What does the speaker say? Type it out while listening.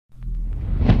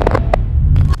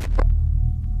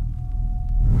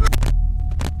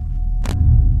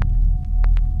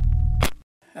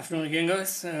Afternoon again,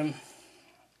 guys.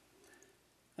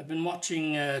 I've been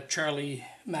watching Charlie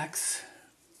Mac's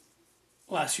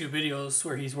last few videos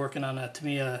where he's working on a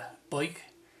Tamiya bike.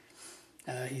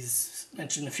 He's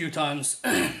mentioned a few times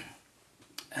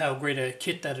how great a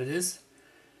kit that it is,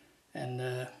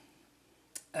 and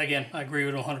again, I agree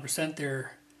with him 100%.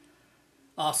 They're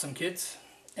awesome kits,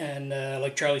 and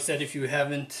like Charlie said, if you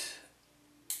haven't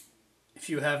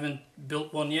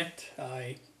built one yet,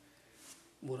 I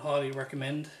would highly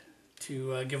recommend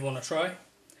to give one a try.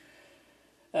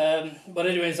 But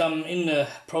anyways, I'm in the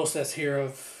process here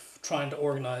of trying to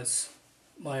organize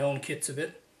my own kits a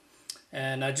bit,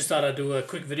 and I just thought I'd do a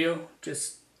quick video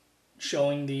just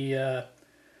showing the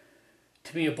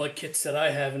Tamiya bike kits that I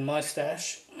have in my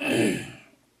stash.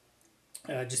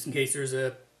 Just in case there's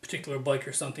a particular bike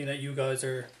or something that you guys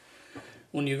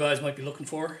might be looking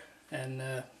for,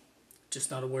 and just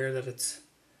not aware that it's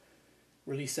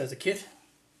released as a kit.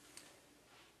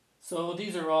 So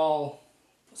these are all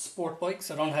sport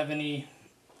bikes. I don't have any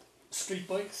street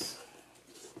bikes.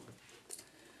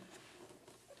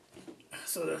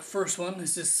 So the first one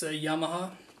is this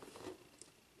Yamaha.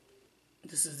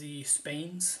 This is the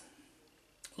Spain's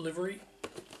livery.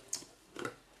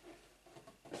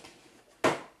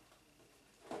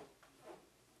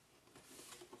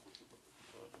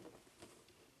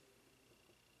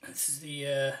 This is the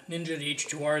Ninja, the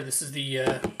H2R. This is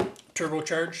the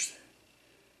turbocharged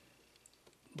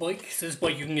bike. So this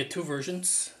bike, you can get two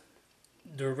versions.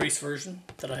 The race version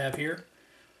that I have here,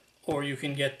 or you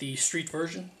can get the street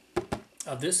version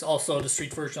of this. Also, the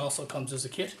street version also comes as a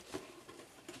kit.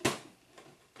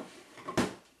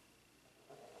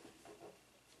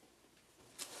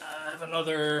 I have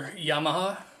another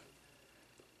Yamaha.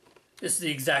 This is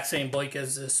the exact same bike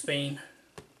as the Spain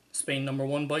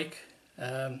 #1 bike.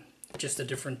 Just a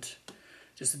different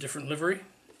livery,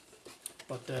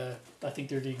 but I think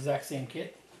they're the exact same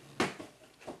kit.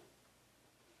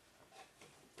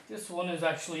 This one is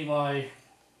actually my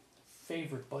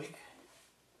favorite bike,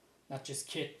 not just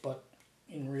kit, but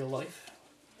in real life.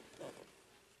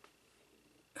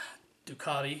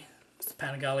 Ducati, it's the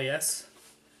Panigale S.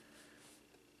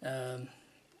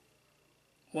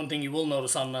 One thing you will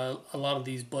notice on a lot of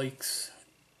these bikes,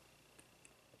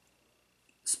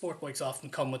 sport bikes often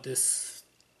come with this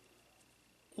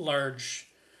large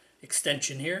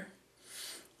extension here,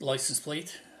 license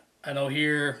plate. I know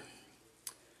here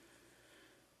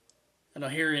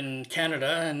in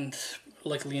Canada, and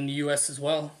likely in the US as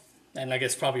well, and I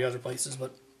guess probably other places,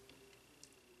 but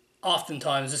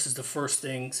oftentimes this is the first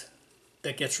things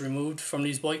that gets removed from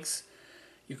these bikes.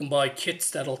 You can buy kits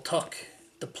that'll tuck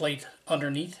the plate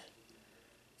underneath,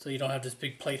 so you don't have this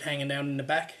big plate hanging down in the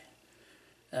back.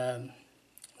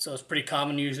 So it's pretty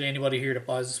common. Usually anybody here that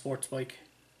buys a sports bike,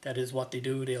 that is what they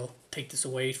do. They'll take this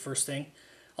away first thing.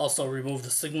 Also remove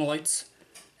the signal lights,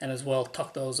 and as well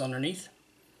tuck those underneath.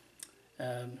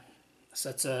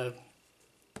 So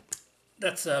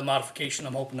that's a modification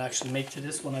I'm hoping to actually make to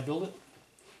this when I build it.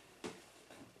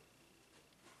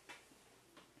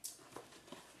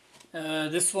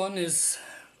 This one is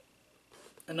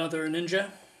another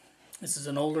Ninja. This is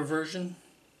an older version.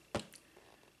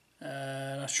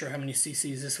 Not sure how many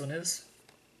cc's this one is,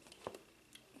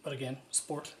 but again,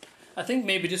 sport. I think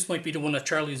maybe this might be the one that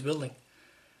Charlie's building.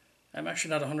 I'm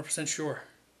actually not 100% sure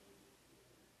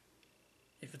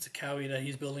if it's a Cowie that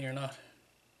he's building or not.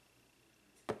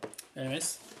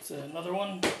 Anyways, it's another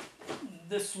one.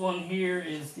 This one here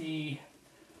is the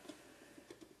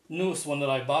newest one that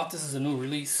I bought. This is a new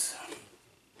release.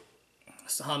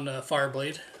 It's the Honda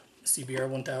Fireblade CBR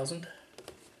 1000.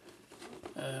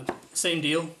 Same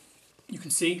deal. You can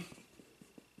see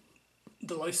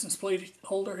the license plate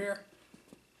holder here.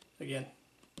 Again,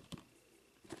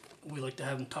 we like to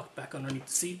have them tucked back underneath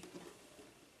the seat.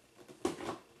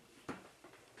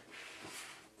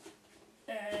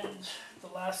 And the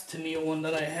last Tamiya one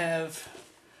that I have,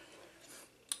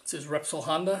 it says Repsol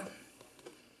Honda.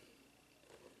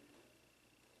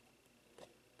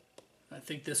 I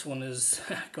think this one is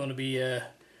going to be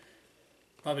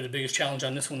probably the biggest challenge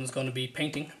on this one is going to be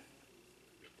painting.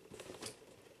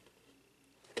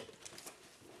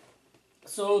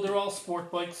 So they're all sport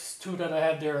bikes. Two that I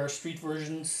have there are street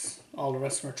versions. All the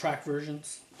rest of them are track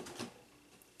versions.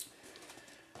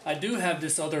 I do have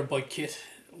this other bike kit,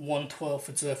 112.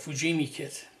 It's a Fujimi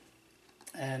kit,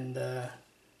 and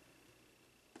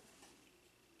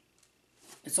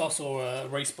it's also a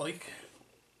race bike.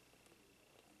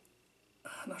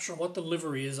 I'm not sure what the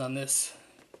livery is on this.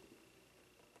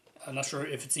 I'm not sure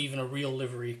if it's even a real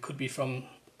livery. It could be from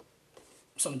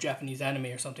some Japanese anime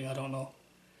or something, I don't know.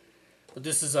 But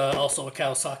this is also a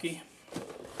Kawasaki.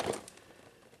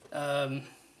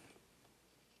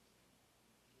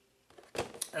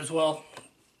 as well.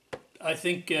 I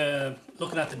think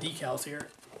looking at the decals here,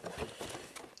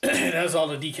 it has all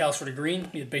the decals for the green.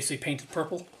 You basically painted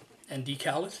purple and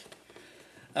decal it.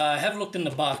 I have looked in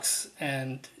the box,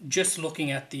 and just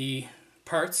looking at the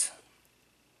parts,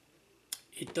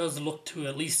 it does look to,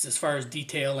 at least as far as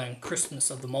detail and crispness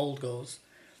of the mold goes,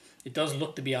 it does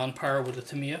look to be on par with the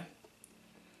Tamiya.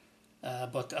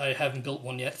 But I haven't built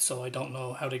one yet, so I don't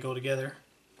know how they go together.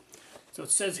 So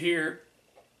it says here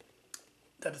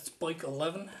that it's bike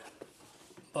 11,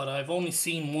 but I've only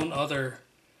seen one other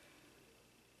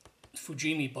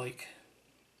Fujimi bike,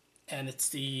 and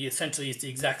essentially it's the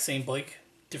exact same bike,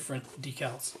 different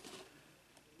decals,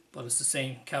 but it's the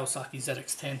same Kawasaki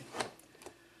ZX-10.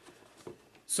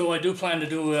 So I do plan to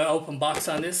do an open box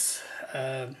on this,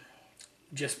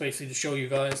 just basically to show you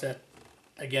guys that,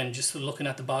 again, just looking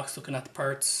at the box, looking at the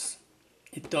parts,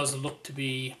 it does look to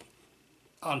be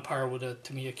on par with a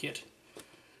Tamiya kit.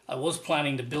 I was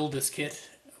planning to build this kit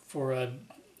for a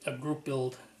group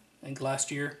build, I think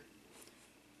last year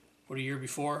or the year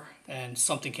before, and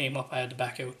something came up, I had to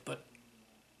back out, but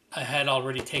I had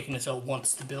already taken this out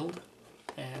once to build,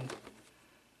 and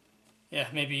yeah,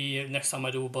 maybe next time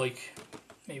I do a bike,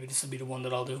 maybe this will be the one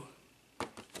that I'll do.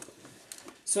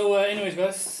 So anyways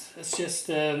guys, it's just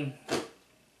a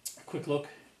quick look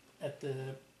at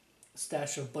the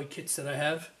stash of bike kits that I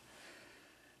have.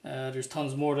 There's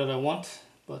tons more that I want,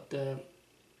 but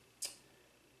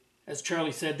as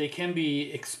Charlie said, they can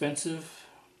be expensive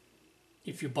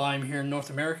if you buy them here in North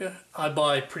America.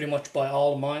 I pretty much buy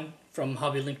all of mine from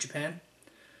Hobby Link Japan,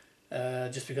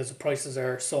 just because the prices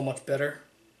are so much better.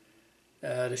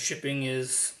 The shipping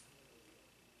is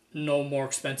no more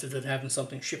expensive than having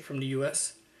something shipped from the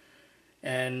US.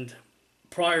 And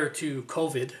prior to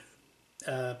COVID,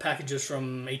 packages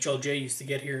from HLJ used to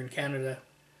get here in Canada.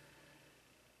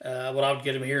 Well, I would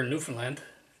get them here in Newfoundland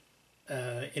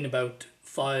in about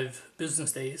 5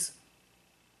 business days.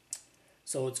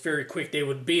 So it's very quick. They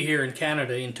would be here in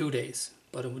Canada in 2 days,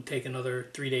 but it would take another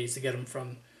 3 days to get them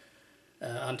from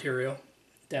Ontario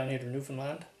down here to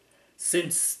Newfoundland.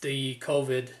 Since the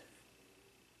COVID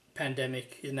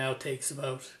pandemic, it now takes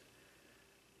about,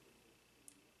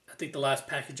 I think the last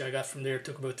package I got from there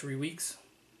took about 3 weeks.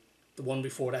 The one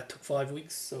before that took 5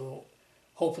 weeks. So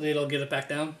hopefully they'll get it back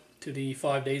down to the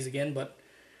 5 days again. But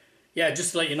yeah,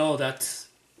 just to let you know that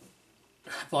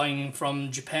buying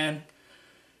from Japan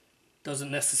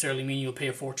doesn't necessarily mean you'll pay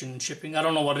a fortune in shipping. I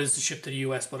don't know what it is to ship to the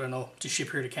US, but I know to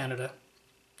ship here to Canada,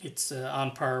 it's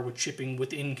on par with shipping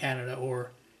within Canada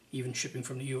or even shipping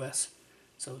from the US.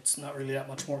 So it's not really that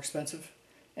much more expensive.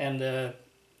 And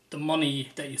the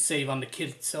money that you save on the kit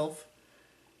itself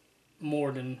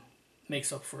more than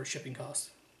makes up for a shipping cost.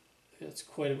 It's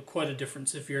quite a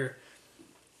difference. If you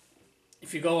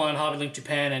go on Hobby Link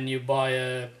Japan and you buy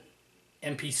a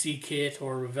MPC kit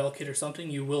or a Revell kit or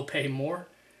something, you will pay more.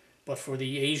 But for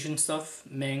the Asian stuff,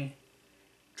 Meng,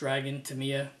 Dragon,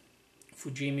 Tamiya,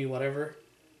 Fujimi, whatever,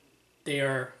 they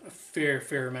are a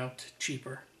fair amount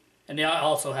cheaper. And they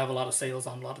also have a lot of sales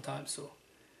on a lot of times, so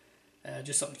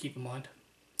just something to keep in mind.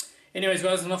 Anyways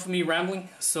guys, enough of me rambling.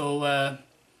 So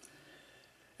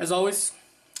as always,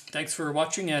 thanks for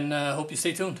watching, and hope you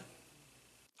stay tuned.